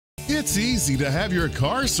It's easy to have your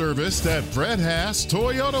car serviced at Fred Haas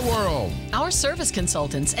Toyota World. Our service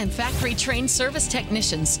consultants and factory-trained service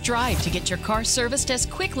technicians strive to get your car serviced as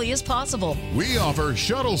quickly as possible. We offer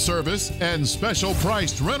shuttle service and special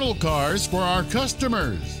priced rental cars for our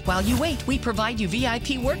customers. While you wait, we provide you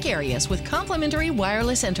VIP work areas with complimentary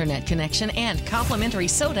wireless internet connection and complimentary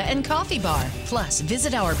soda and coffee bar. Plus,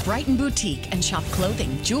 visit our Brighton boutique and shop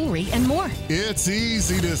clothing, jewelry, and more. It's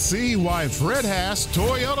easy to see why Fred Haas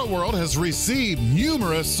Toyota World has received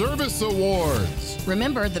numerous service awards.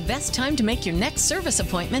 Remember, the best time to make your next service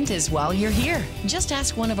appointment is while you're here. Just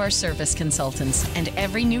ask one of our service consultants. And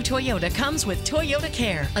every new Toyota comes with Toyota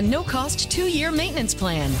Care, a no-cost 2-year maintenance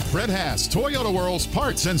plan. Fred Haas Toyota World's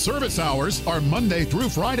parts and service hours are Monday through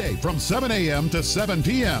Friday from 7 a.m. to 7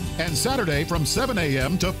 p.m. and Saturday from 7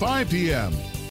 a.m. to 5 p.m.